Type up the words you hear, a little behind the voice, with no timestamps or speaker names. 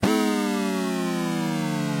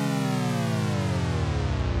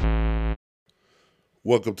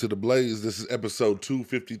Welcome to The Blaze. This is episode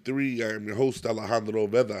 253. I am your host, Alejandro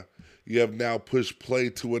Veda. You have now pushed play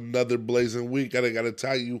to another blazing week. And I got to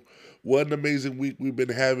tell you, what an amazing week we've been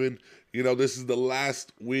having. This is the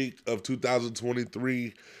last week of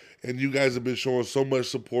 2023, and you guys have been showing so much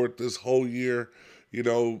support this whole year.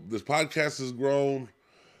 This podcast has grown.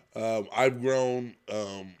 I've grown.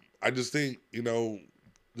 I just think,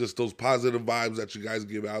 just those positive vibes that you guys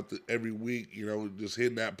give out every week, just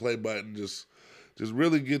hitting that play button just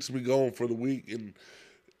really gets me going for the week. And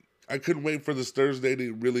I couldn't wait for this Thursday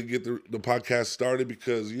to really get the podcast started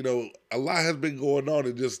because, a lot has been going on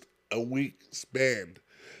in just a week span.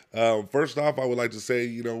 First off, I would like to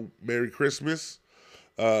say, Merry Christmas.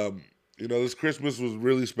 This Christmas was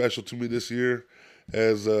really special to me this year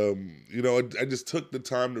as, I just took the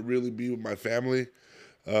time to really be with my family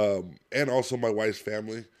and also my wife's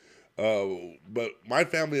family. But my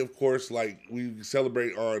family, of course, like we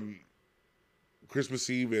celebrate on Christmas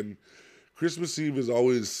Eve, and Christmas Eve is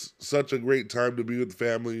always such a great time to be with the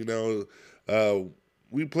family.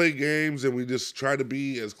 We play games and we just try to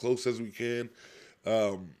be as close as we can.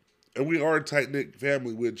 And we are a tight knit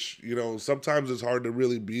family, which sometimes it's hard to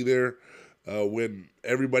really be there when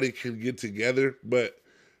everybody can get together. But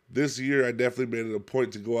this year, I definitely made it a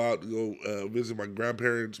point to go out and go visit my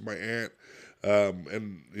grandparents, my aunt,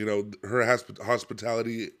 and her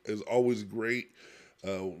hospitality is always great.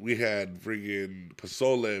 We had friggin'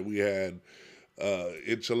 pozole, we had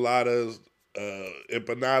enchiladas,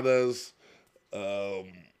 empanadas, um,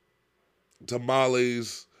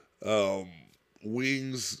 tamales,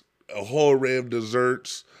 wings, a whole array of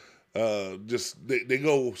desserts. Just they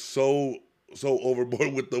go so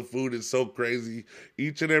overboard with the food. It's so crazy.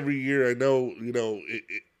 Each and every year, I know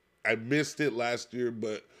I missed it last year,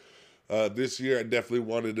 but this year I definitely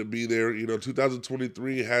wanted to be there.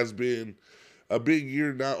 2023 has been a big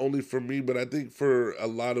year, not only for me, but I think for a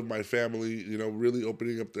lot of my family, really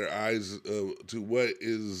opening up their eyes to what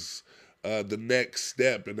is the next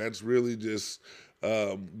step. And that's really just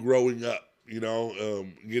growing up,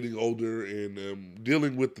 getting older and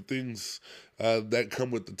dealing with the things that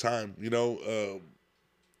come with the time,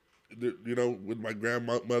 with my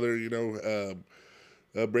grandmother,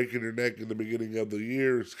 breaking her neck in the beginning of the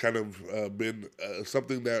year. It's kind of been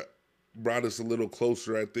something that brought us a little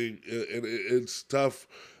closer, I think. And it's tough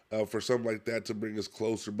for something like that to bring us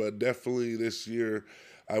closer, but definitely this year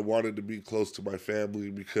I wanted to be close to my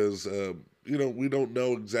family because, we don't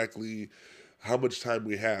know exactly how much time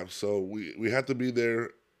we have. So we have to be there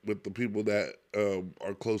with the people that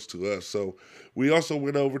are close to us. So we also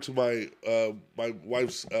went over to my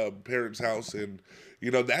wife's parents' house, and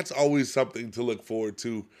that's always something to look forward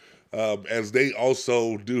to, as they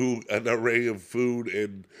also do an array of food,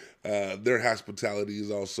 and their hospitality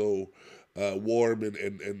is also warm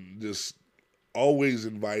and just always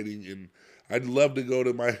inviting. And I'd love to go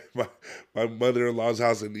to my mother in law's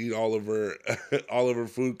house and eat all of her all of her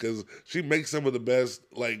food because she makes some of the best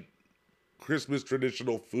like Christmas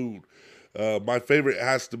traditional food. My favorite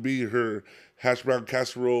has to be her hash brown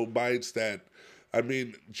casserole bites. That I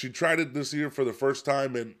mean, she tried it this year for the first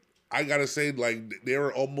time, and I gotta say, like they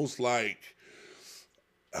were almost like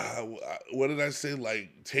uh, what did I say, like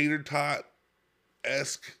tater tot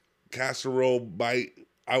esque casserole bite.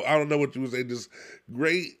 I don't know what you would say. Just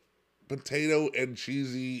great potato and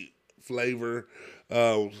cheesy flavor.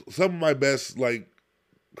 Some of my best like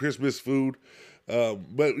Christmas food.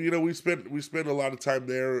 But we spent a lot of time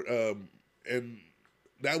there, and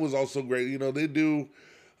that was also great. They do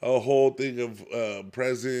a whole thing of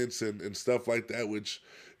presents and stuff like that, which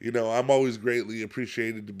I'm always greatly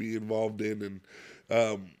appreciated to be involved in, and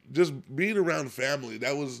just being around family.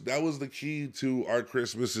 That was the key to our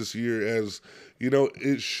Christmas this year, as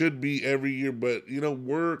it should be every year. But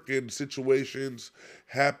work and situations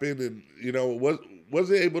happen, and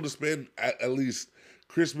wasn't able to spend at least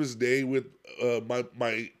Christmas Day with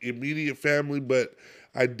my immediate family, but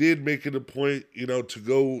I did make it a point, to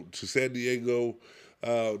go to San Diego,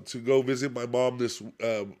 to go visit my mom this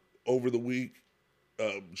over the week.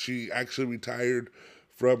 She actually retired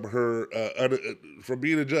from her from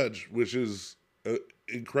being a judge, which is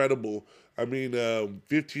incredible. I mean,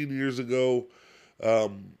 15 years ago,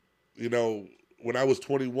 um, you know, when I was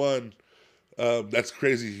 21, that's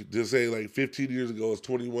crazy to say. Like 15 years ago, I was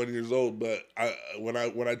 21 years old. But when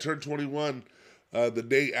I turned 21, the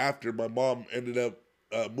day after, my mom ended up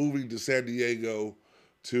moving to San Diego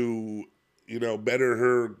to better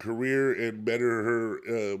her career and better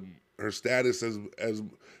her status as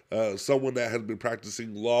someone that has been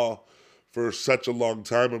practicing law for such a long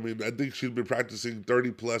time. I mean, I think she's been practicing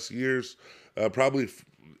 30 plus years, probably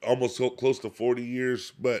almost close to 40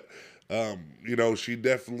 years. But She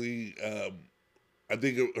definitely, I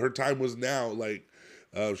think her time was now. Like,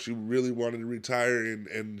 she really wanted to retire,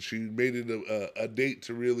 and she made it a date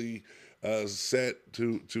to really set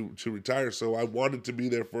to retire. So I wanted to be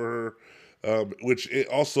there for her, which it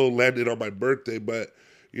also landed on my birthday. But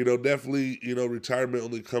definitely, retirement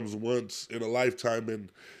only comes once in a lifetime, and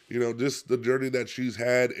just the journey that she's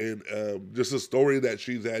had, and just the story that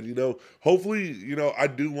she's had. Hopefully, I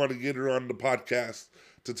do want to get her on the podcast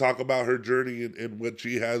to talk about her journey and what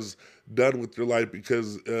she has done with her life,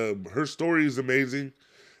 because her story is amazing.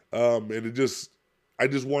 And I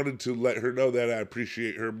just wanted to let her know that I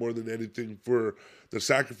appreciate her more than anything for the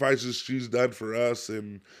sacrifices she's done for us,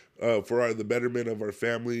 and for the betterment of our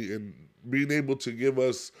family, and being able to give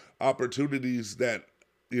us opportunities that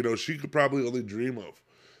she could probably only dream of.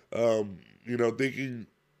 Thinking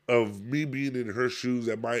of me being in her shoes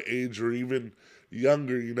at my age or even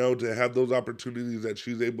younger, to have those opportunities that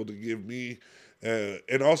she's able to give me,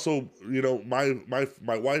 and also, my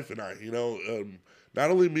wife and I, not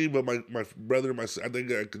only me but my brother, I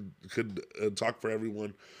think I could talk for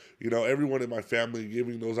everyone, everyone in my family,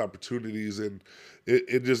 giving those opportunities, and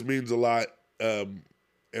it just means a lot.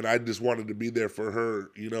 And I just wanted to be there for her.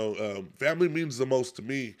 Family means the most to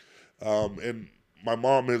me, and my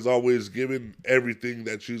mom has always given everything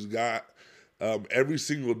that she's got, every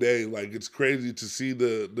single day. Like, it's crazy to see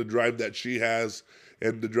the drive that she has,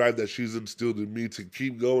 and the drive that she's instilled in me to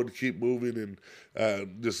keep going, keep moving,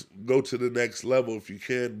 and just go to the next level if you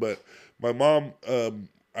can. But my mom,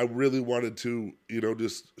 I really wanted to,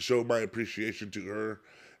 just show my appreciation to her,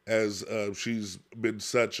 as she's been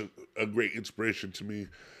such a great inspiration to me.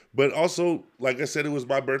 But also, like I said, it was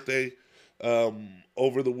my birthday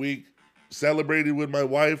over the week, celebrated with my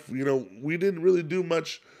wife. We didn't really do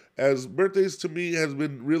much, as birthdays to me has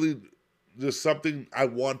been really just something I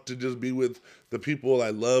want to just be with the people I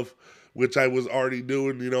love, which I was already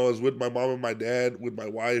doing. I was with my mom and my dad, with my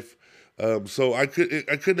wife. So I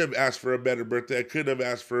couldn't have asked for a better birthday. I couldn't have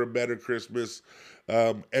asked for a better Christmas.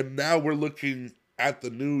 And now we're looking at the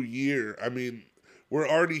new year. I mean, we're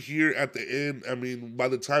already here at the end. I mean, by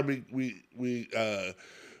the time we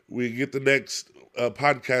get the next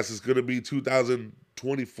podcast, it's going to be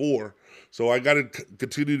 2024. So I got to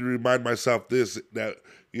continue to remind myself that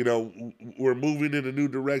we're moving in a new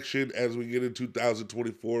direction as we get in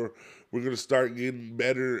 2024. We're going to start getting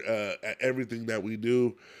better at everything that we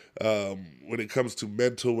do, when it comes to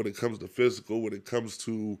mental, when it comes to physical, when it comes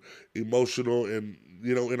to emotional, and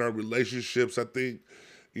in our relationships. I think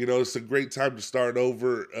it's a great time to start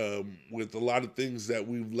over, with a lot of things that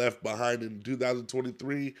we've left behind in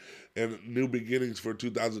 2023, and new beginnings for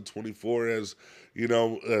 2024. As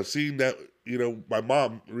seeing that, my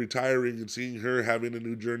mom retiring, and seeing her having a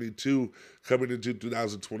new journey too, coming into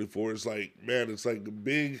 2024. It's like, man, it's like a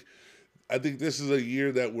big. I think this is a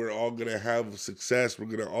year that we're all gonna have success. We're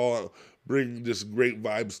gonna all bring just great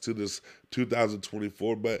vibes to this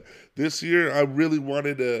 2024. But this year, I really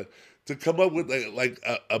wanted to come up with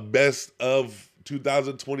a best of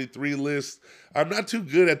 2023 list. I'm not too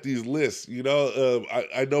good at these lists.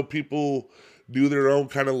 I know people do their own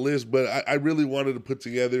kind of list, but I really wanted to put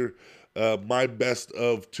together my best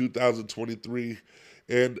of 2023.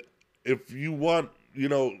 And if you want,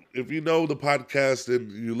 if you know the podcast and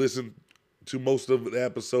you listen to most of the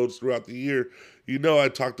episodes throughout the year, I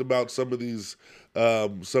talked about some of these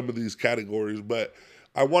categories, but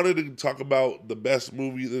I wanted to talk about the best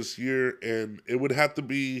movie this year, and it would have to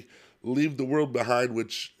be Leave the World Behind,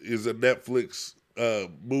 which is a Netflix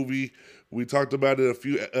movie. We talked about it a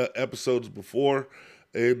few episodes before,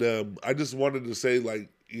 and I just wanted to say, like,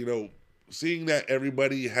 seeing that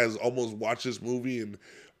everybody has almost watched this movie, and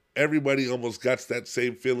everybody almost got that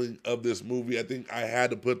same feeling of this movie, I think I had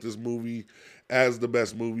to put this movie as the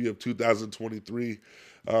best movie of 2023.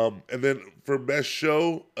 And then for best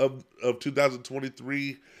show of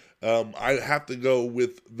 2023, I have to go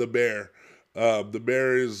with The Bear. The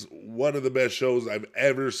Bear is one of the best shows I've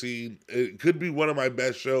ever seen. It could be one of my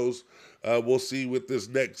best shows. We'll see with this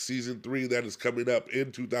next season 3 that is coming up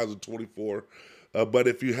in 2024. But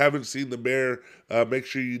if you haven't seen The Bear, make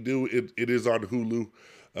sure you do. It is on Hulu.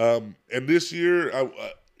 And this year,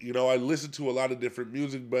 I listened to a lot of different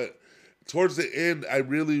music, but towards the end, I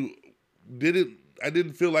really didn't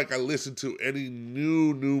feel like I listened to any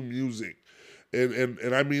new music.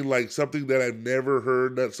 And I mean, like, something that I've never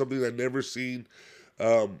heard, that's something I've never seen.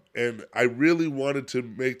 And I really wanted to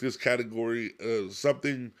make this category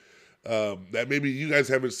something that maybe you guys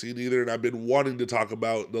haven't seen either, and I've been wanting to talk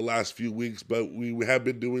about the last few weeks, but we have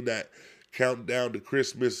been doing that countdown to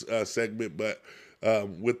Christmas segment. But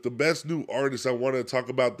With the best new artist, I want to talk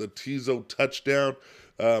about the Tizo Touchdown.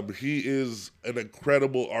 He is an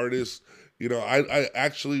incredible artist. I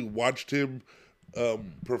actually watched him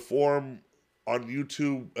perform on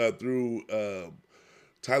YouTube through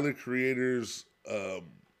Tyler Creator's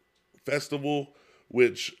festival.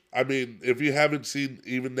 Which, I mean, if you haven't seen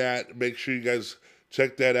even that, make sure you guys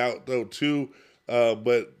check that out though too.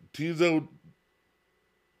 But Tizo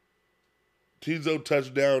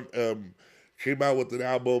Touchdown came out with an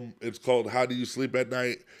album. It's called "How Do You Sleep at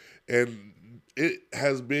Night," and it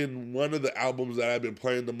has been one of the albums that I've been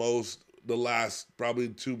playing the most the last probably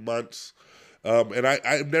 2 months. And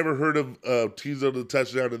I've never heard of Tizo the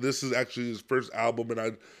Touchdown, and this is actually his first album, and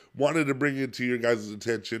I wanted to bring it to your guys'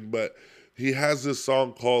 attention. But he has this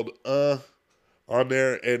song called on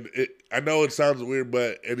there, and I know it sounds weird,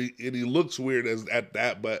 but and he looks weird as at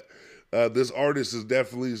that, but this artist is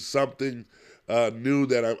definitely something new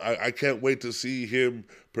that I can't wait to see him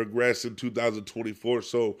progress in 2024.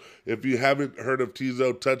 So if you haven't heard of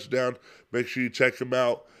Tizo Touchdown, make sure you check him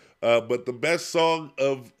out. But the best song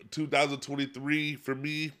of 2023 for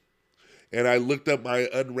me, and I looked up my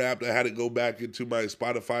Unwrapped. I had to go back into my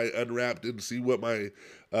Spotify Unwrapped and see what my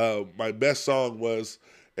best song was,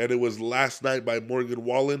 and it was "Last Night" by Morgan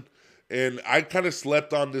Wallen. And I kind of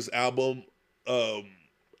slept on this album,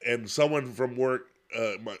 and someone from work,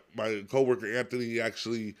 my coworker Anthony,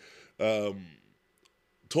 actually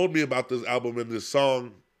told me about this album and this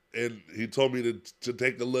song, and he told me to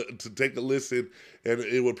take a listen, and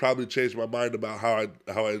it would probably change my mind about how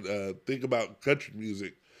I think about country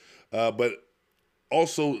music. But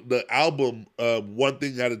also the album, One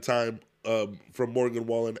Thing at a Time, from Morgan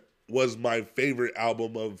Wallen, was my favorite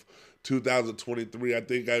album of 2023. I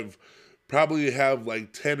think I've probably have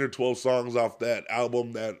like 10 or 12 songs off that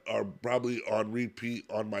album that are probably on repeat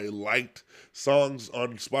on my liked songs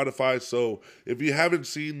on Spotify. So if you haven't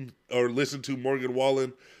seen or listened to Morgan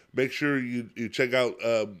Wallen, make sure you check out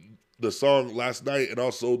the song "Last Night" and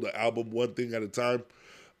also the album "One Thing at a Time."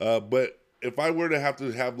 But if I were to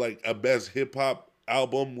have like a best hip hop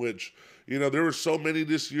album, which there were so many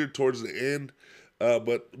this year towards the end,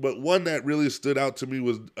 but one that really stood out to me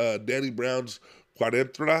was Danny Brown's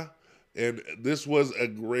 "Cuarentra," and this was a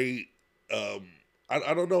great.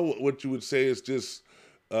 I don't know what you would say. It's just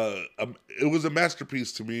it was a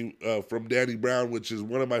masterpiece to me from Danny Brown, which is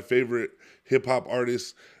one of my favorite hip hop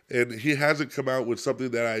artists, and he hasn't come out with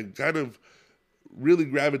something that I kind of really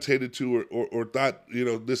gravitated to or thought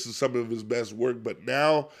this is some of his best work. But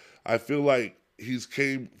now I feel like he's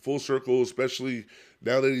came full circle, especially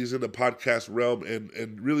now that he's in the podcast realm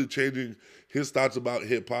and really changing his thoughts about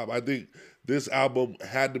hip hop. I think this album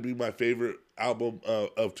had to be my favorite album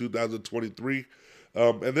of 2023.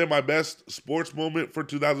 And then my best sports moment for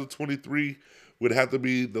 2023 would have to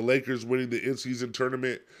be the Lakers winning the in-season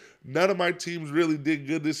tournament. None of my teams really did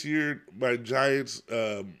good this year. My Giants,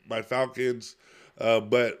 my Falcons,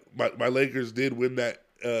 but my Lakers did win that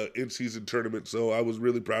in-season tournament, so I was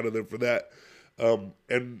really proud of them for that.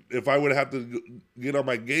 And if I would have to get on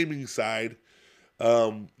my gaming side,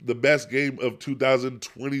 the best game of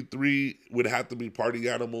 2023 would have to be Party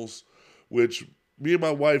Animals, which me and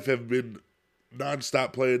my wife have been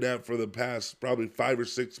nonstop playing that for the past probably 5 or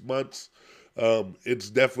 6 months. It's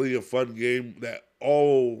definitely a fun game that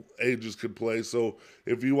all ages can play. So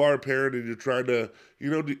if you are a parent and you're trying to,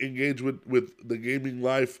 to engage with the gaming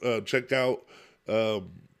life, check out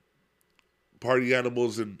Party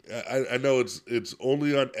Animals. And I know it's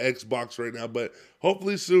only on Xbox right now, but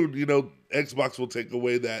hopefully soon, Xbox will take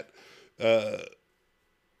away that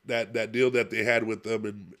that deal that they had with them,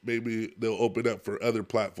 and maybe they'll open up for other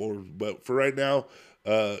platforms. But for right now,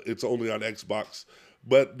 it's only on Xbox.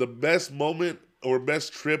 But the best moment or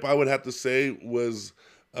best trip, I would have to say, was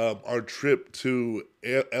our trip to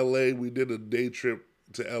LA. We did a day trip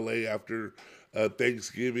to LA after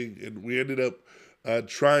Thanksgiving, and we ended up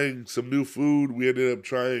trying some new food. We ended up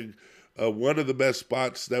trying one of the best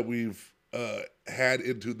spots that we've had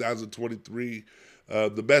in 2023.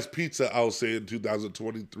 The best pizza, I'll say, in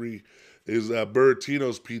 2023 is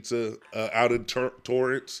Burritino's Pizza out in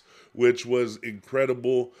Torrance, which was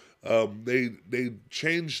incredible. They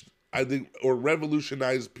changed, I think, or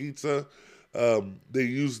revolutionized pizza. They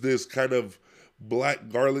used this kind of black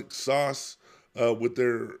garlic sauce with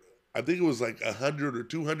their, I think it was like 100 or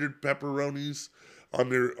 200 pepperonis on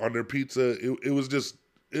their pizza. It was just,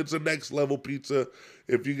 it's a next level pizza.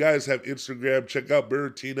 If you guys have Instagram, check out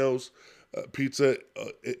Burritino's Pizza,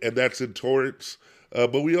 and that's in Torrance.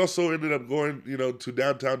 But we also ended up going, to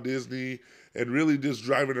downtown Disney and really just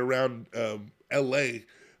driving around LA,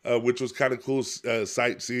 which was kind of cool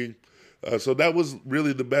sightseeing. So that was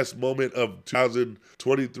really the best moment of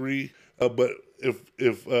 2023. But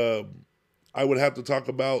if I would have to talk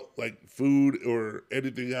about like food or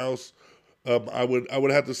anything else, I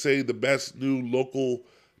would have to say the best new local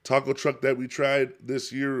taco truck that we tried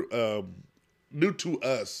this year, new to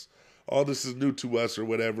us. All this is new to us or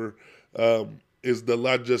whatever. Is the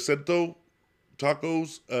La Jacinto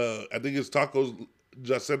tacos? I think it's Tacos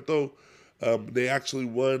Jacinto. They actually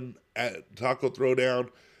won at Taco Throwdown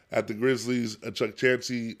at the Grizzlies Chuck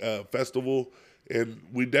Chansey festival, and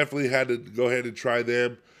we definitely had to go ahead and try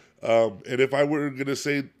them. And if I were gonna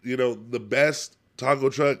say, the best taco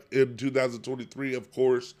truck in 2023, of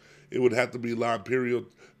course, it would have to be La Imperial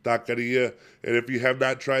Taqueria. And if you have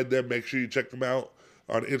not tried them, make sure you check them out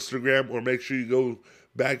on Instagram, or make sure you go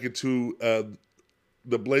back into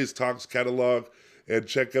the Blaze Talks catalog and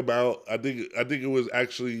check them out. I think it was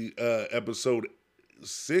actually episode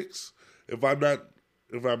 6, if I'm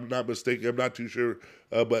not mistaken. I'm not too sure,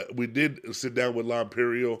 but we did sit down with La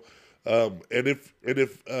Imperial, and if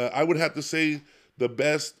I would have to say the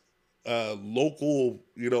best local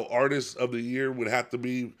artist of the year would have to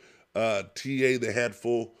be TA the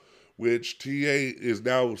Handful, which TA is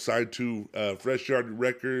now signed to Fresh Yard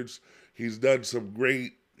Records. He's done some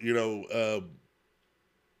great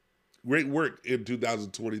work in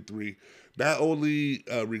 2023. Not only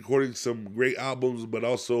recording some great albums, but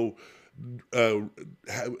also uh,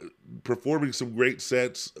 performing some great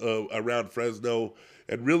sets around Fresno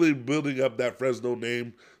and really building up that Fresno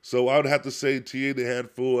name. So I would have to say TA the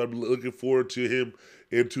Handful. I'm looking forward to him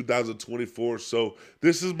in 2024. So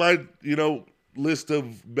this is my, list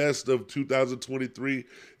of best of 2023.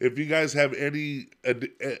 If you guys have any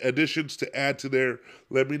additions to add to there,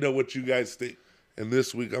 let me know what you guys think. And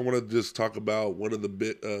this week, I want to just talk about one of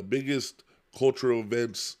the biggest cultural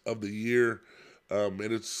events of the year. And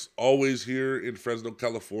it's always here in Fresno,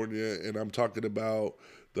 California. And I'm talking about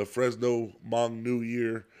the Fresno Hmong New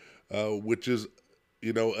Year, which is,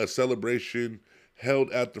 a celebration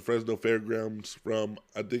held at the Fresno Fairgrounds from,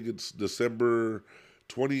 I think it's December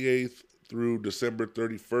 28th through December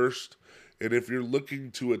 31st. And if you're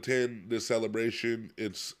looking to attend this celebration,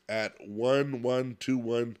 it's at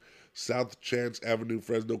 1121 South Chance Avenue,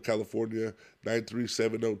 Fresno, California,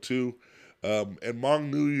 93702. And Hmong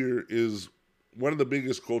New Year is one of the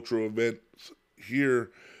biggest cultural events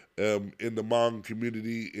here in the Hmong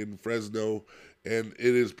community in Fresno. And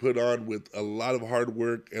it is put on with a lot of hard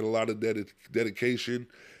work and a lot of dedication.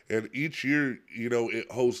 And each year,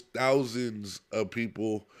 it hosts thousands of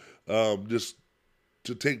people just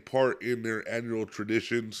to take part in their annual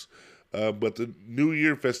traditions. But the New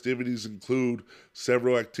Year festivities include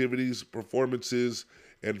several activities, performances,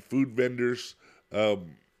 and food vendors. The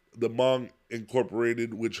Hmong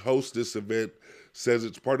Incorporated, which hosts this event, says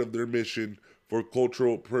it's part of their mission for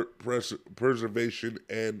cultural preservation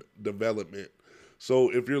and development.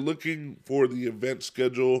 So if you're looking for the event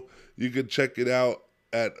schedule, you can check it out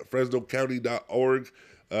at fresnocounty.org.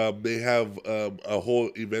 They have a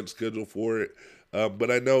whole event schedule for it.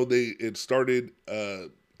 But I know it started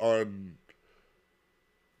on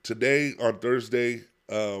today, on Thursday,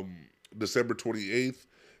 December 28th.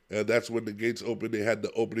 That's when the gates opened. They had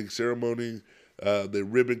the opening ceremony, the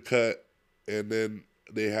ribbon cut, and then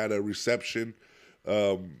they had a reception.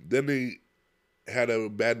 Then they had a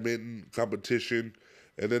badminton competition,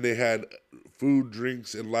 and then they had food,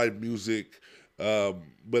 drinks, and live music.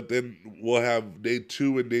 But then we'll have day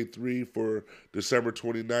 2 and day 3 for December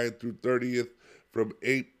 29th through 30th from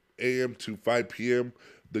 8 a.m. to 5 p.m.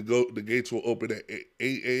 The gates will open at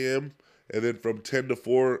 8 a.m. And then from 10 to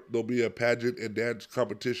 4, there'll be a pageant and dance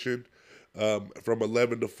competition. From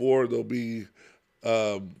 11 to 4, there'll be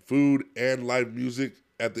food and live music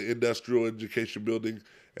at the Industrial Education Building.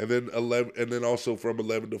 And then also from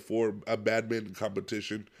 11 to 4, a badminton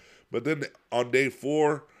competition. But then on day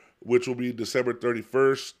 4, which will be December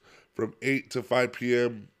 31st, from 8 to 5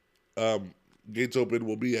 p.m., gates open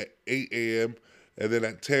will be at 8 a.m. And then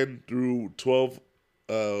at 10 through 12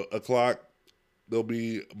 o'clock, there'll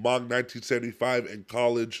be Hmong 1975 and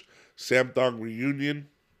College Samthong Reunion.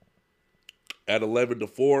 At 11 to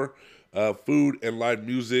 4, food and live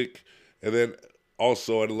music. And then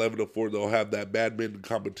also at 11 to 4, they'll have that badminton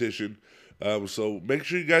competition. So make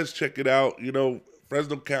sure you guys check it out.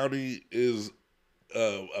 Fresno County is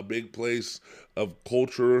a big place of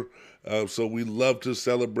culture. So we love to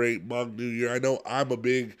celebrate Hmong New Year. I know I'm a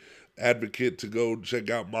big advocate to go check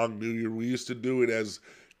out Hmong New Year. We used to do it as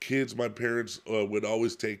kids. My parents would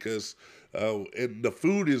always take us. And the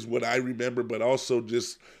food is what I remember, but also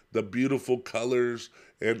just the beautiful colors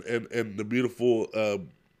and the beautiful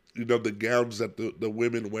the gowns that the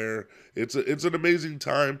women wear. It's an amazing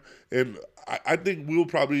time, and I think we'll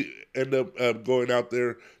probably end up going out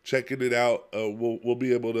there checking it out. We'll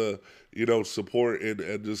be able to support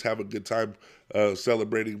and just have a good time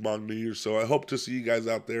celebrating Hmong New Year. So I hope to see you guys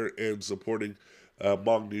out there and supporting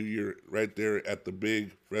Hmong New Year right there at the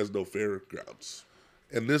big Fresno Fairgrounds.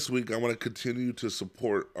 And this week I want to continue to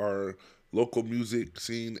support our local music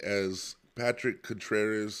scene as Patrick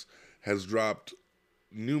Contreras has dropped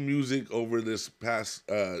new music over this past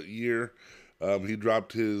year. He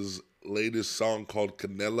dropped his latest song called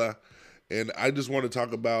Canela, and I just want to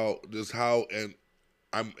talk about just how and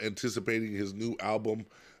I'm anticipating his new album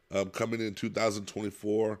coming in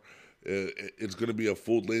 2024. It's going to be a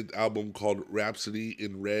full length album called Rhapsody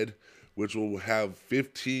in Red, which will have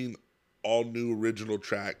 15 all new original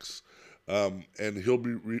tracks, and he'll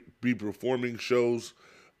be performing shows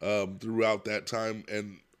throughout that time.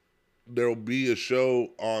 And there'll be a show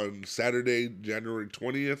on Saturday, January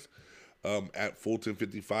 20th, at Fulton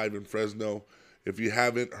 55 in Fresno. If you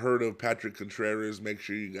haven't heard of Patrick Contreras, make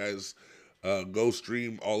sure you guys go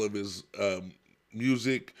stream all of his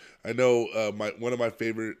music. I know one of my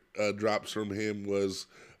favorite drops from him was,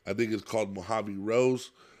 I think it's called Mojave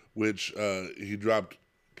Rose, which he dropped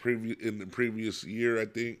in the previous year, I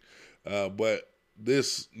think. But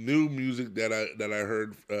this new music that I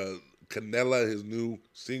heard, Canela, his new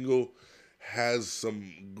single, has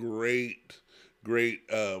some great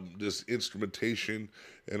just instrumentation,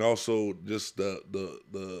 and also just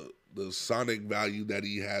the sonic value that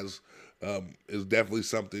he has is definitely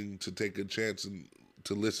something to take a chance and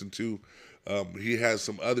to listen to. He has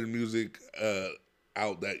some other music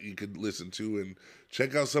out that you could listen to and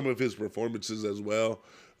check out some of his performances as well.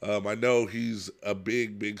 I know he's a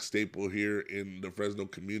big staple here in the Fresno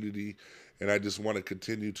community, and I just want to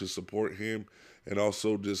continue to support him and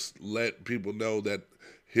also just let people know that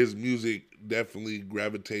his music definitely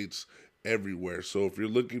gravitates everywhere. So if you're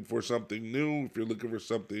looking for something new, if you're looking for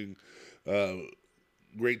something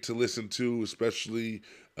great to listen to, especially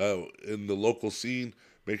in the local scene,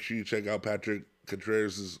 make sure you check out Patrick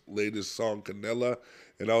Contreras' latest song, Canela,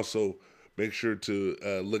 and also make sure to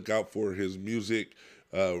look out for his music,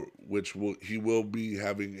 which he will be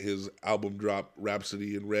having his album drop,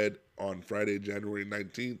 Rhapsody in Red, on Friday, January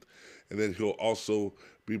 19th, and then he'll also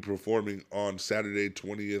be performing on Saturday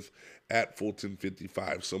 20th at Fulton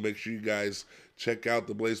 55. So make sure you guys check out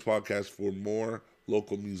the Blaze Podcast for more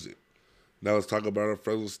local music. Now let's talk about our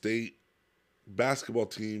Fresno State basketball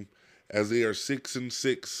team, as they are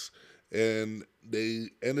 6-6, and they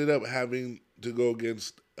ended up having to go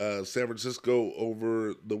against San Francisco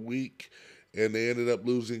over the week, and they ended up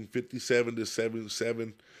losing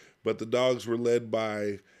 57-77. But the Dogs were led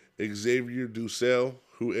by Xavier Dussel,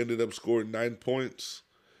 who ended up scoring 9 points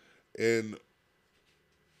and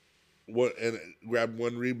grabbed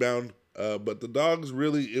 1 rebound. But the Dogs,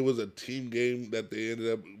 really, it was a team game that they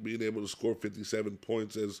ended up being able to score 57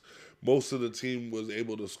 points, as most of the team was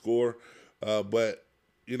able to score. But,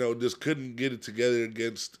 just couldn't get it together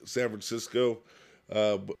against San Francisco.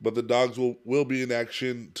 But the Dogs will be in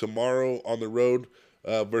action tomorrow on the road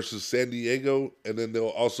versus San Diego, and then they'll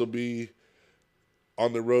also be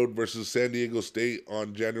on the road versus San Diego State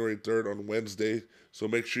on January 3rd on Wednesday. So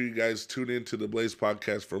make sure you guys tune in to the Blaze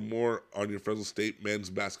Podcast for more on your Fresno State men's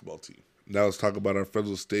basketball team. Now let's talk about our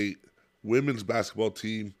Fresno State women's basketball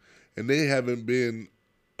team, and they haven't been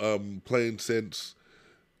playing since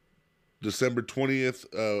December 20th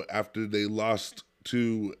after they lost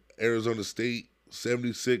to Arizona State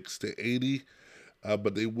 76-80,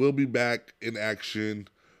 but they will be back in action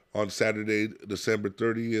on Saturday, December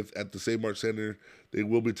 30th at the St. Mark Center. They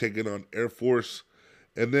will be taking on Air Force,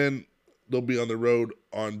 and then they'll be on the road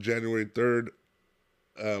on January 3rd,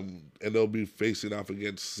 and they'll be facing off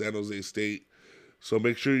against San Jose State. So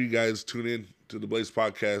make sure you guys tune in to the Blaze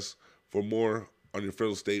Podcast for more on your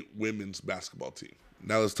Fresno State women's basketball team.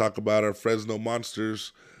 Now let's talk about our Fresno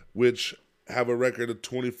Monsters, which have a record of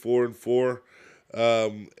 24-4.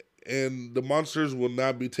 And the Monsters will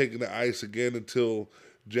not be taking the ice again until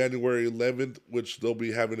January 11th, which they'll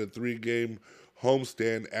be having a 3-game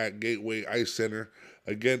homestand at Gateway Ice Center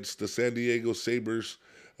against the San Diego Sabres.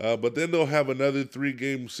 But then they'll have another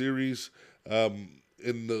 3-game series in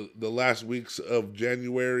the last weeks of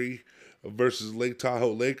January versus Lake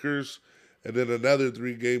Tahoe Lakers, and then another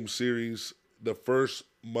 3-game series the first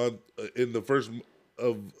month of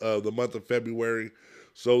the month of February.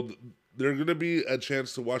 So there's going to be a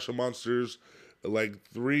chance to watch the Monsters like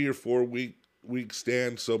 3 or 4 week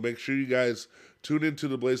stand. So make sure you guys tune into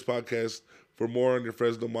the Blaze Podcast for more on your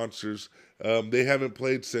Fresno Monsters. They haven't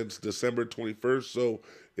played since December 21st, so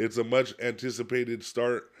it's a much anticipated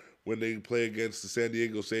start when they play against the San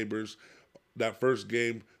Diego Sabres. That first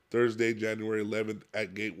game, Thursday, January 11th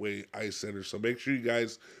at Gateway Ice Center. So make sure you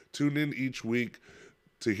guys tune in each week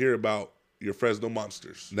to hear about your Fresno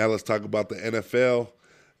Monsters. Now let's talk about the NFL.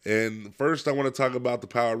 And first, I want to talk about the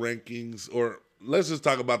power rankings, or let's just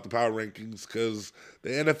talk about the power rankings because the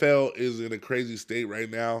NFL is in a crazy state right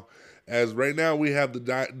now. As right now, we have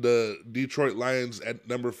the Detroit Lions at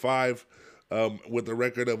number 5 with a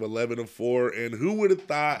record of 11-4. And who would have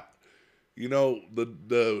thought,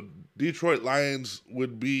 the Detroit Lions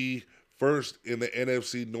would be first in the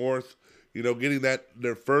NFC North, getting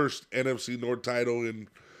their first NFC North title in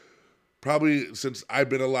probably since I've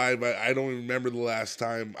been alive. I don't even remember the last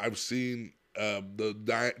time I've seen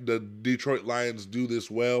the Detroit Lions do this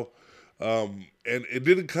well, and it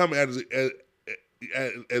didn't come as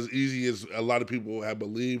easy as a lot of people have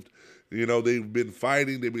believed. They've been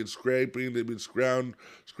fighting, they've been scraping, they've been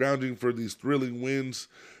scrounging for these thrilling wins,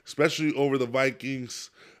 especially over the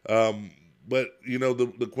Vikings. But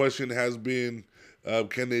the question has been,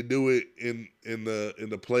 can they do it in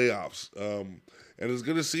the playoffs? And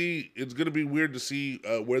it's gonna be weird to see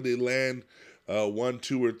where they land, 1,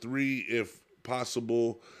 2, or 3 if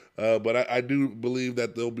possible. But I do believe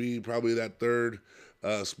that they'll be probably that third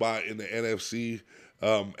spot in the NFC.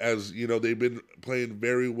 As they've been playing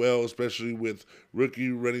very well, especially with rookie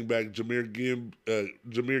running back Jahmyr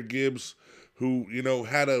Gibbs, who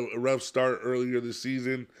had a rough start earlier this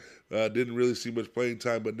season, didn't really see much playing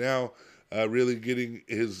time, but now really getting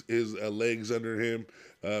his legs under him,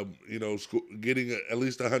 getting at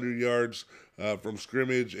least 100 yards from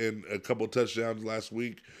scrimmage and a couple touchdowns last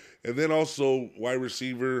week, and then also wide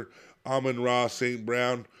receiver Amon-Ra St.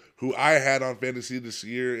 Brown, who I had on fantasy this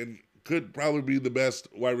year and could probably be the best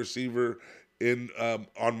wide receiver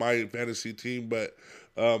on my fantasy team, but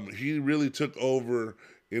he really took over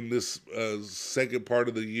in this second part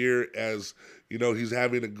of the year as he's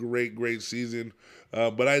having a great season.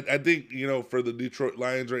 But I think for the Detroit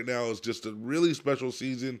Lions right now, it's just a really special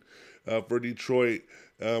season for Detroit,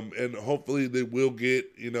 and hopefully they will get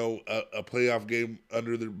a playoff game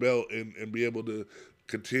under their belt and be able to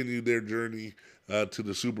continue their journey to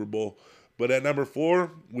the Super Bowl. But at number 4,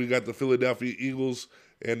 we got the Philadelphia Eagles,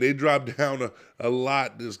 and they dropped down a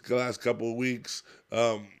lot this last couple of weeks.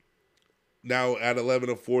 Now at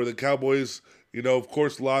 11-4, the Cowboys, of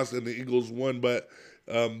course, lost and the Eagles won, but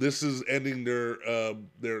this is ending their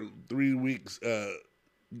 3 weeks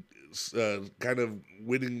kind of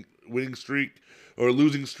winning streak or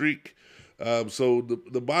losing streak. So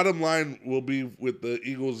the bottom line will be with the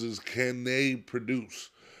Eagles is, can they produce?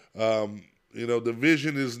 The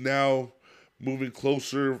vision is now moving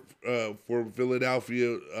closer for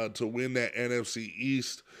Philadelphia to win that NFC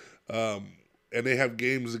East. And they have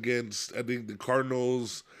games against, I think, the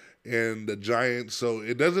Cardinals and the Giants. So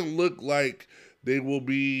it doesn't look like they will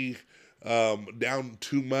be down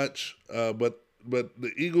too much. But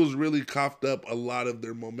the Eagles really coughed up a lot of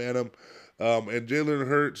their momentum. And Jalen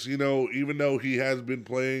Hurts, even though he has been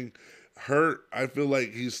playing hurt, I feel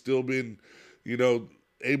like he's still been,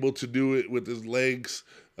 able to do it with his legs.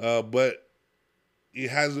 But he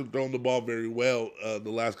hasn't thrown the ball very well the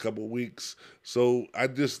last couple of weeks. So I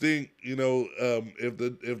just think, if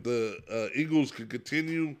the Eagles could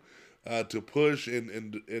continue to push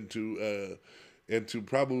and to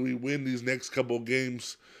probably win these next couple of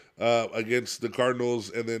games against the Cardinals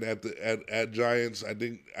and then at Giants, I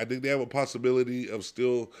think they have a possibility of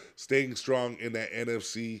still staying strong in that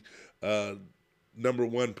NFC number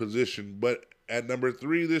 1 position. But at number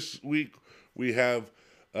 3 this week, we have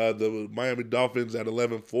the Miami Dolphins at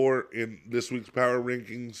 11-4 in this week's power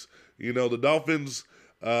rankings. The Dolphins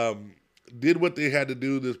did what they had to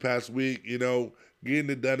do this past week, getting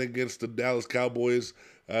it done against the Dallas Cowboys.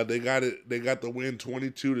 They got the win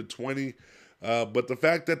 22-20. But the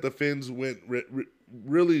fact that the Fins went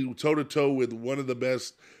really toe-to-toe with one of the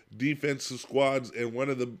best defensive squads and one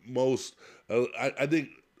of the most, I think,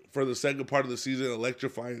 for the second part of the season,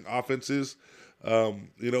 electrifying offenses.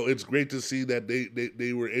 It's great to see that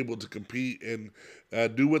they were able to compete and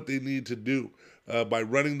do what they need to do by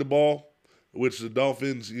running the ball, which the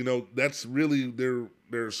Dolphins, that's really their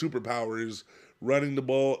superpower is running the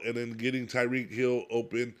ball and then getting Tyreek Hill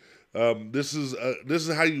open. This is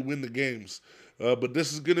how you win the games. But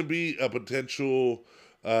this is going to be a potential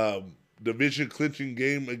division clinching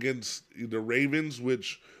game against the Ravens,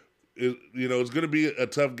 which is, it's going to be a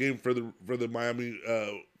tough game for the Miami.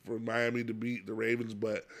 For Miami to beat the Ravens,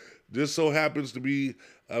 but this so happens to be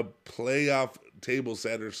a playoff table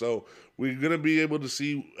setter. So we're going to be able to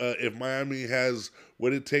see if Miami has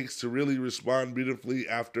what it takes to really respond beautifully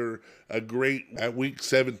after a great, at week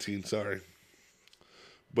 17, sorry.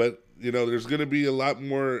 But there's going to be a lot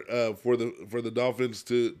more for the Dolphins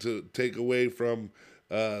to take away from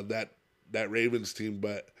that Ravens team.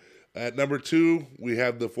 But at number 2, we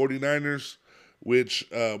have the 49ers, which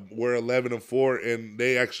were 11-4, and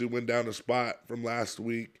they actually went down a spot from last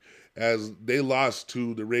week as they lost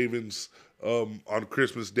to the Ravens on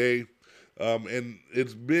Christmas Day. And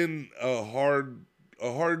it's been a hard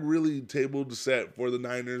really table to set for the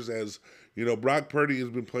Niners, as Brock Purdy has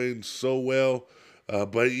been playing so well,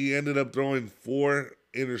 but he ended up throwing 4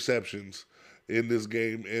 interceptions in this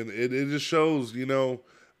game, and it just shows the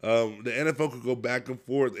NFL could go back and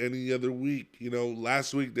forth any other week.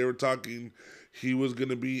 Last week they were talking he was going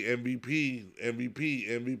to be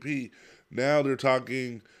MVP. Now they're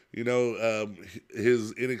talking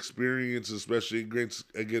his inexperience, especially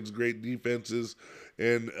against great defenses,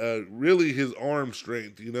 and really his arm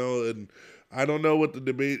strength, and I don't know what the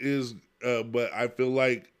debate is, but I feel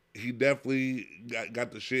like he definitely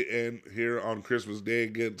got the shit in here on Christmas Day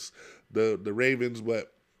against the Ravens,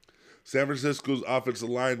 but San Francisco's offensive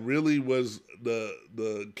line really was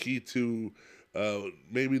the key to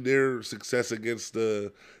maybe their success against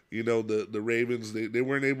the Ravens. They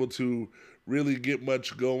weren't able to really get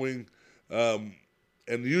much going.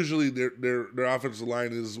 And usually their offensive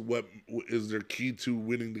line is what is their key to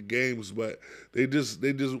winning the games, but they just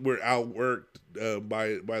were outworked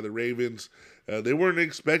by the Ravens. They weren't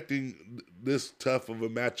expecting this tough of a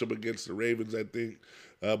matchup against the Ravens, I think,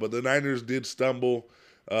 but the Niners did stumble,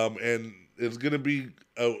 and it's going to be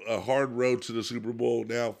a hard road to the Super Bowl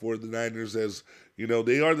now for the Niners, as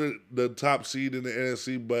they are the top seed in the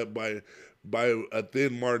NFC, but by a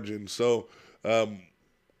thin margin. So.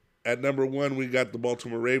 At number 1, we got the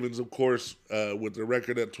Baltimore Ravens, of course, with the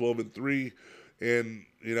record at 12-3. And,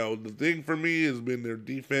 the thing for me has been their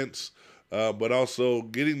defense, but also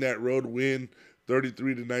getting that road win,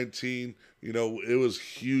 33-19. It was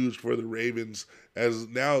huge for the Ravens, as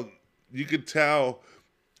now you could tell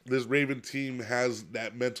this Raven team has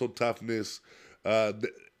that mental toughness, and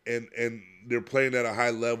they're playing at a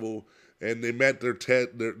high level, and they met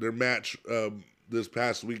their match this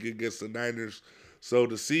past week against the Niners. So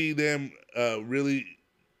to see them really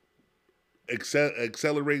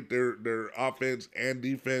accelerate their offense and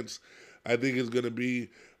defense, I think it's gonna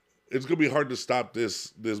be hard to stop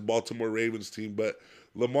this Baltimore Ravens team. But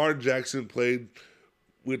Lamar Jackson played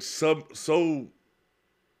with so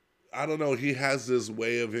I don't know, he has this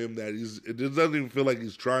way of him that it just doesn't even feel like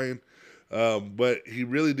he's trying, but he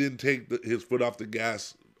really didn't take his foot off the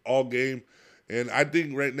gas all game. And I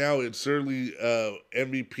think right now it's certainly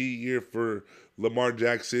MVP year for Lamar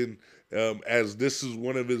Jackson, as this is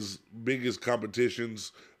one of his biggest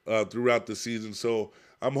competitions throughout the season. So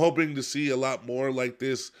I'm hoping to see a lot more like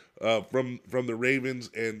this from the Ravens,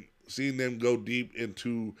 and seeing them go deep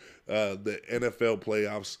into the NFL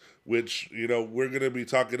playoffs, which we're going to be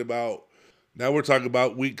talking about. Now we're talking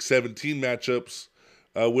about Week 17 matchups,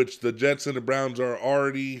 which the Jets and the Browns are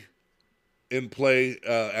already in play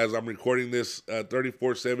as I'm recording this,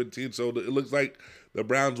 34-17. So it looks like the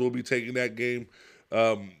Browns will be taking that game.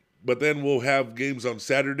 But then we'll have games on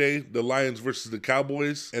Saturday, the Lions versus the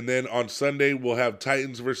Cowboys. And then on Sunday, we'll have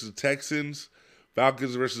Titans versus Texans,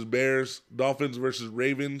 Falcons versus Bears, Dolphins versus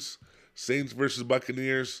Ravens, Saints versus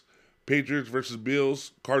Buccaneers, Patriots versus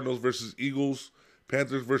Bills, Cardinals versus Eagles,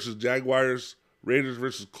 Panthers versus Jaguars, Raiders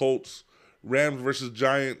versus Colts, Rams versus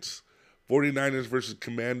Giants, 49ers versus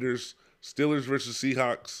Commanders, Steelers versus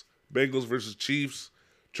Seahawks, Bengals versus Chiefs,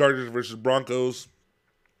 Chargers versus Broncos,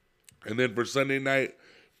 and then for Sunday night,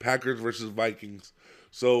 Packers versus Vikings.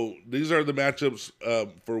 So these are the matchups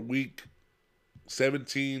for Week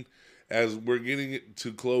 17. As we're getting it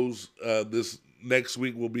to close, this next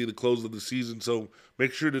week will be the close of the season. So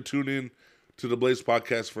make sure to tune in to the Blaze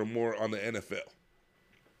Podcast for more on the NFL.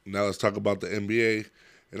 Now let's talk about the NBA.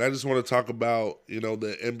 And I just want to talk about,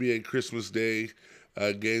 the NBA Christmas Day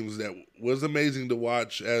games that was amazing to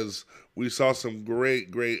watch, as we saw some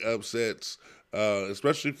great upsets,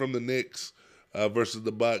 especially from the Knicks versus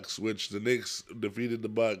the Bucks, which the Knicks defeated the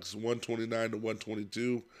Bucks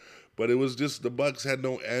 129-122. But it was just the Bucks had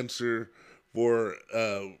no answer for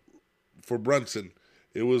Brunson.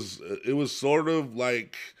 It was sort of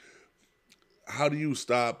like, how do you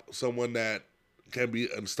stop someone that can be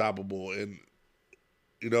unstoppable? And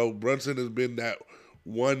Brunson has been that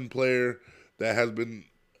one player that has been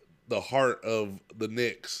the heart of the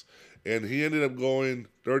Knicks, and he ended up going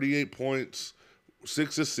 38 points,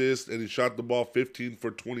 6 assists, and he shot the ball 15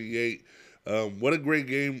 for 28. What a great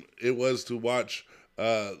game it was to watch.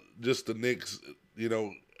 Just the Knicks,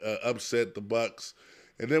 upset the Bucks.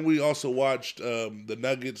 And then we also watched the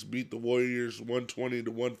Nuggets beat the Warriors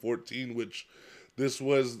 120-114, which This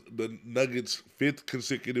was the Nuggets' 5th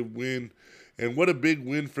consecutive win, and what a big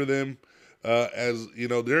win for them. As you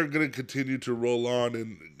know, they're going to continue to roll on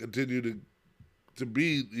and continue to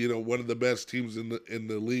be, you know, one of the best teams in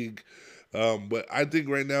the league. But I think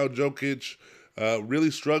right now Jokic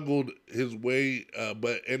really struggled his way,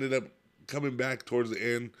 but ended up coming back towards the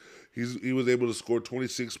end. He was able to score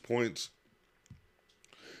 26 points,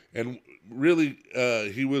 and really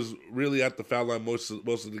he was really at the foul line most of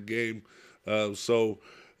the game. So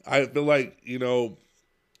I feel like, you know,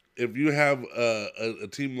 if you have a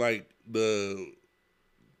team like the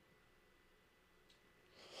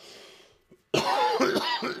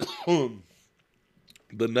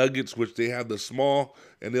Nuggets, which they have the small,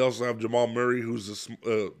 and they also have Jamal Murray, who is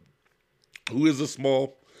a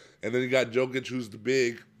small, and then you got Jokic, who's the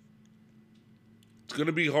big. It's going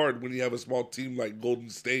to be hard when you have a small team like Golden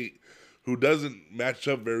State, who doesn't match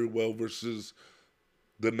up very well versus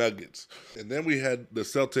the Nuggets. And then we had the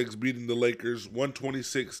Celtics beating the Lakers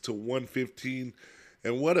 126-115.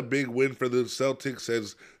 And what a big win for the Celtics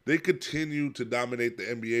as they continue to dominate the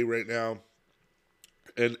NBA right now.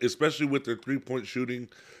 And especially with their three-point shooting,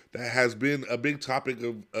 that has been a big topic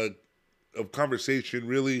of conversation,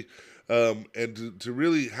 really. And to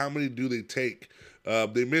really, how many do they take?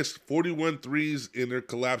 They missed 41 threes in their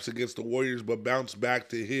collapse against the Warriors, but bounced back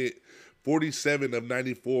to hit 47 of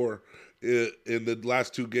 94 in the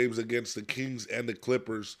last 2 games against the Kings and the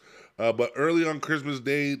Clippers. But early on Christmas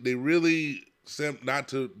Day, they really seemed not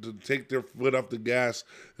to take their foot off the gas,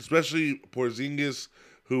 especially Porzingis,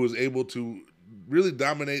 who was able to really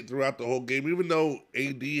dominate throughout the whole game. Even though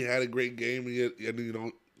AD had a great game and you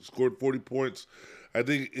know, scored 40 points, I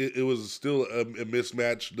think it was still a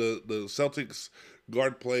mismatch. The Celtics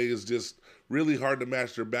guard play is just really hard to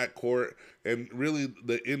match their backcourt, and really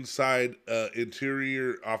the inside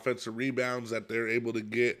interior offensive rebounds that they're able to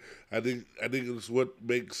get. I think it's what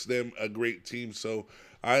makes them a great team. So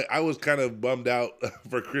I was kind of bummed out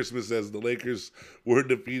for Christmas as the Lakers were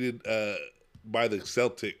defeated by the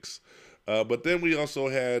Celtics. But then we also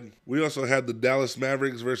had the Dallas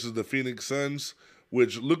Mavericks versus the Phoenix Suns,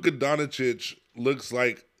 which Luka Doncic looks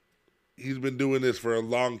like he's been doing this for a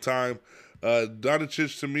long time.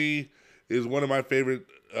 Doncic, to me, is one of my favorite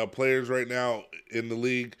players right now in the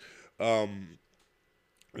league. And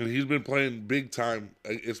he's been playing big time,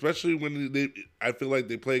 especially when I feel like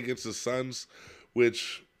they play against the Suns,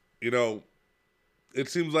 which, you know, it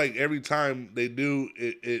seems like every time they do,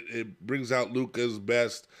 it brings out Luka's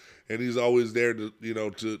best, and he's always there to, you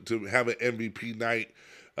know, to have an MVP night,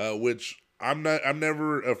 which I'm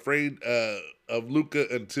never afraid of Luka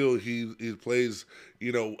until he plays,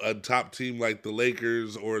 you know, a top team like the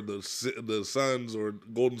Lakers or the Suns or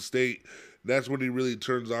Golden State. That's when he really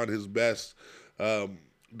turns on his best.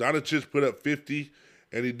 Doncic put up 50,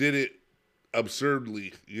 and he did it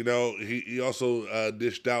absurdly. You know, he also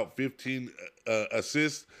dished out 15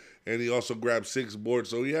 assists, and he also grabbed 6 boards.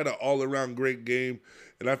 So he had an all-around great game.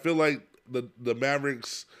 And I feel like the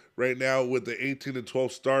Mavericks right now, with the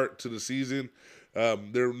 18-12 start to the season,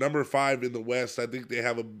 they're number 5 in the West. I think they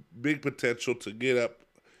have a big potential to get up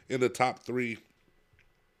in the top 3.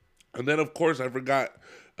 And then, of course, I forgot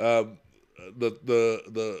the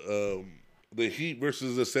Heat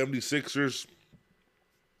versus the 76ers,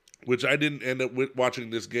 which I didn't end up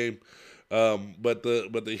watching this game. But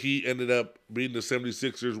the Heat ended up beating the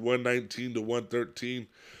 76ers 119-113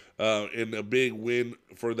 in a big win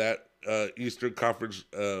for that Eastern Conference,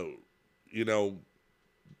 you know,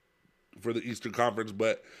 for the Eastern Conference.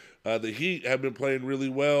 But the Heat have been playing really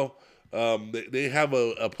well. They have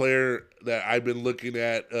a player that I've been looking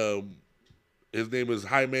at. His name is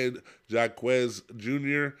Jaime Jaquez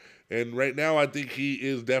Jr., and right now I think he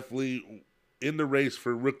is definitely in the race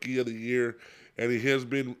for Rookie of the Year, and he has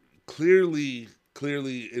been clearly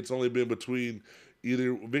it's only been between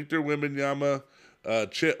either Victor Wembanyama,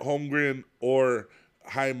 Chet Holmgren, or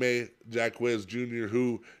Jaime Jaquez Jr.,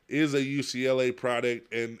 who is a UCLA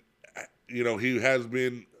product, and, you know, he has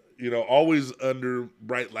been, you know, always under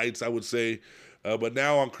bright lights, I would say. But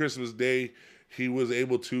now on Christmas Day, he was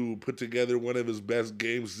able to put together one of his best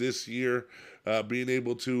games this year. Being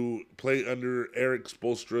able to play under Eric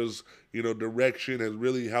Spoelstra's, you know, direction has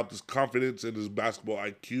really helped his confidence and his basketball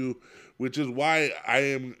IQ, which is why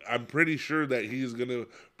I'm pretty sure that he's gonna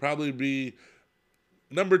probably be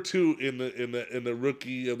number 2 in the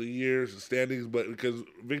Rookie of the Year standings, but because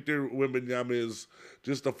Victor Wembanyama is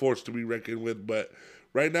just a force to be reckoned with. But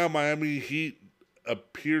right now, Miami Heat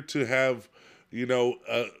appear to have, you know,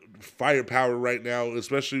 firepower right now,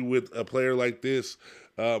 especially with a player like this,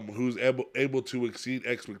 who's able to exceed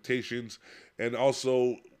expectations, and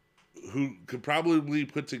also who could probably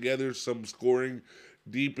put together some scoring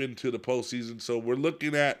deep into the postseason. So we're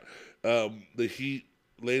looking at the Heat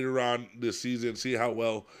later on this season, see how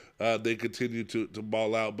well they continue to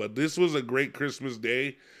ball out. But this was a great Christmas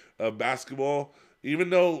day of basketball, even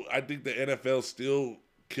though I think the NFL still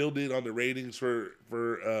killed it on the ratings for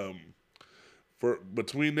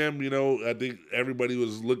between them. I think everybody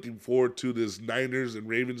was looking forward to this Niners and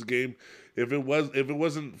Ravens game. If it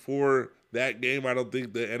wasn't for that game, I don't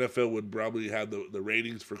think the NFL would probably have the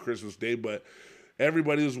ratings for Christmas Day. But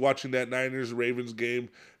everybody was watching that Niners Ravens game,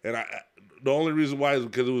 and the only reason why is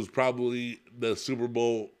because it was probably the Super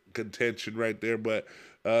Bowl contention right there. But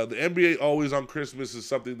the NBA always on Christmas is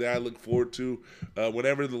something that I look forward to.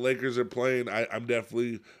 Whenever the Lakers are playing, I'm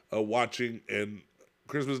definitely watching, and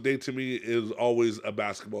Christmas Day to me is always a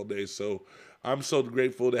basketball day. So I'm so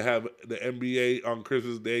grateful to have the NBA on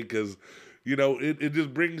Christmas Day because, it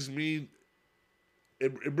just brings me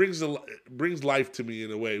it brings life to me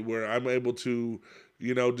in a way where I'm able to,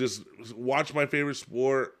 just watch my favorite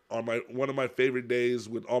sport on one of my favorite days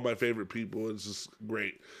with all my favorite people. It's just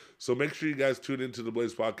great. So make sure you guys tune into the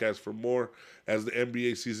Blaze Podcast for more as the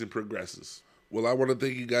NBA season progresses. Well, I want to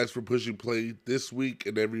thank you guys for pushing play this week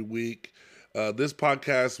and every week. This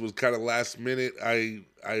podcast was kind of last minute. I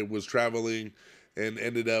was traveling and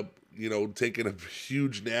ended up, taking a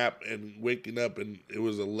huge nap and waking up, and it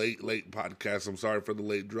was a late podcast. I'm sorry for the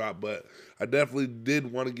late drop, but I definitely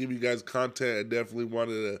did want to give you guys content. I definitely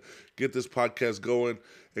wanted to get this podcast going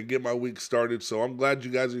and get my week started. So I'm glad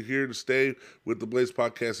you guys are here to stay with the Blaze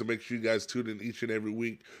Podcast, and make sure you guys tune in each and every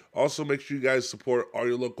week. Also, make sure you guys support all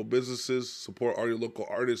your local businesses, support all your local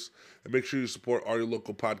artists, and make sure you support all your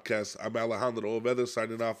local podcasts. I'm Alejandro Oveda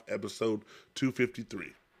signing off, episode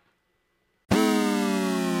 253.